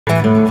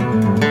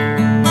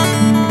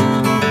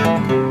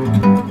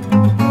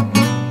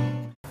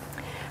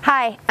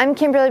Hi, I'm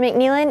Kimberly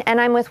McNeelan and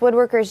I'm with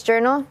Woodworker's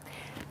Journal.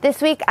 This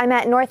week I'm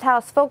at North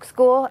House Folk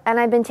School and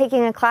I've been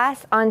taking a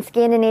class on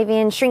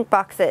Scandinavian shrink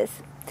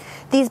boxes.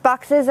 These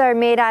boxes are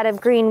made out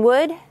of green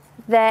wood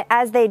that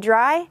as they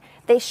dry,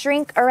 they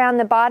shrink around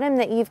the bottom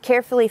that you've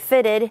carefully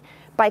fitted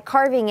by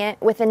carving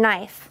it with a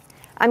knife.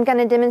 I'm going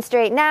to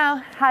demonstrate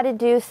now how to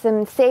do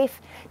some safe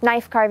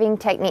knife carving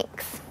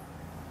techniques.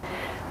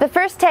 The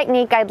first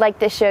technique I'd like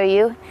to show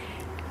you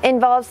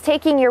involves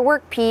taking your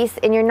workpiece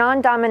in your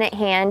non-dominant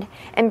hand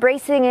and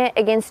bracing it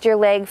against your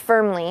leg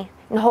firmly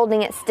and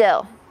holding it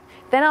still.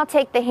 Then I'll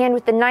take the hand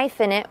with the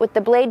knife in it with the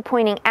blade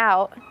pointing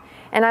out,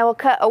 and I will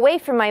cut away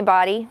from my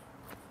body,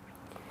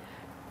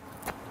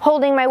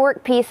 holding my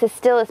workpiece as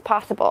still as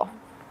possible.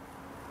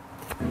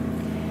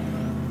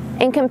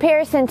 In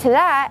comparison to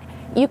that,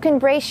 you can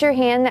brace your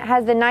hand that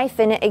has the knife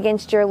in it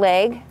against your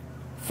leg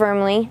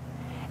firmly,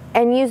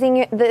 and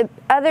using the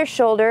other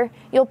shoulder,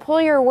 you'll pull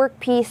your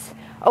workpiece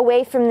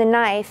away from the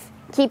knife,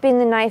 keeping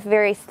the knife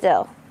very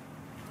still.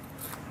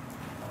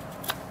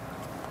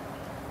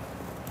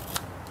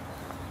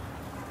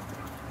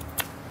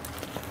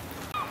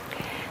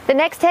 The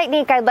next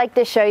technique I'd like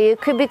to show you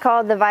could be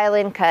called the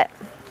violin cut.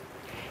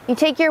 You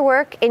take your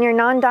work in your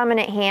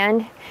non-dominant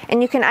hand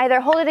and you can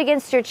either hold it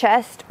against your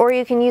chest or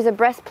you can use a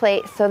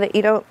breastplate so that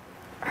you don't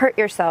hurt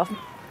yourself.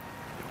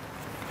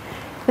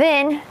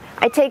 Then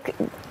I take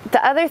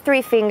the other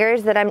 3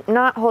 fingers that I'm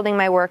not holding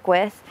my work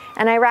with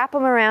and I wrap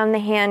them around the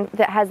hand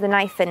that has the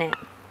knife in it.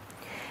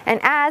 And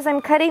as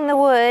I'm cutting the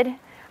wood,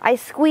 I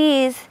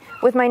squeeze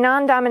with my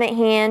non-dominant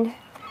hand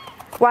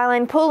while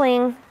I'm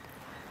pulling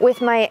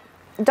with my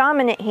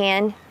dominant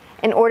hand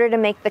in order to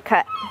make the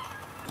cut.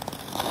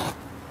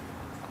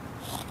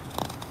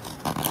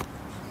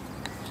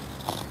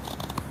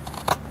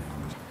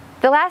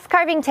 The last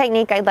carving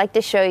technique I'd like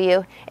to show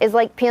you is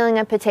like peeling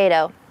a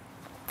potato.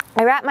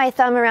 I wrap my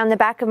thumb around the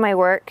back of my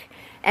work,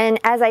 and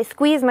as I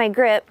squeeze my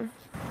grip,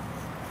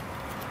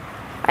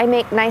 I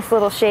make nice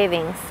little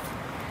shavings.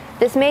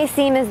 This may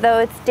seem as though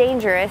it's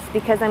dangerous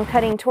because I'm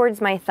cutting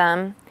towards my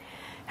thumb.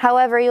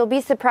 However, you'll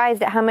be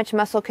surprised at how much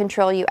muscle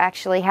control you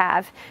actually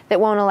have that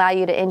won't allow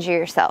you to injure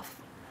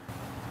yourself.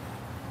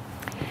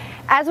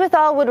 As with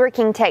all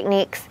woodworking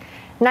techniques,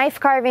 knife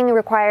carving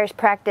requires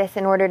practice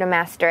in order to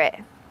master it.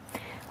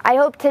 I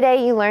hope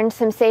today you learned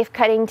some safe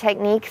cutting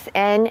techniques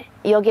and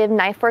you'll give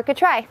knife work a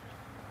try.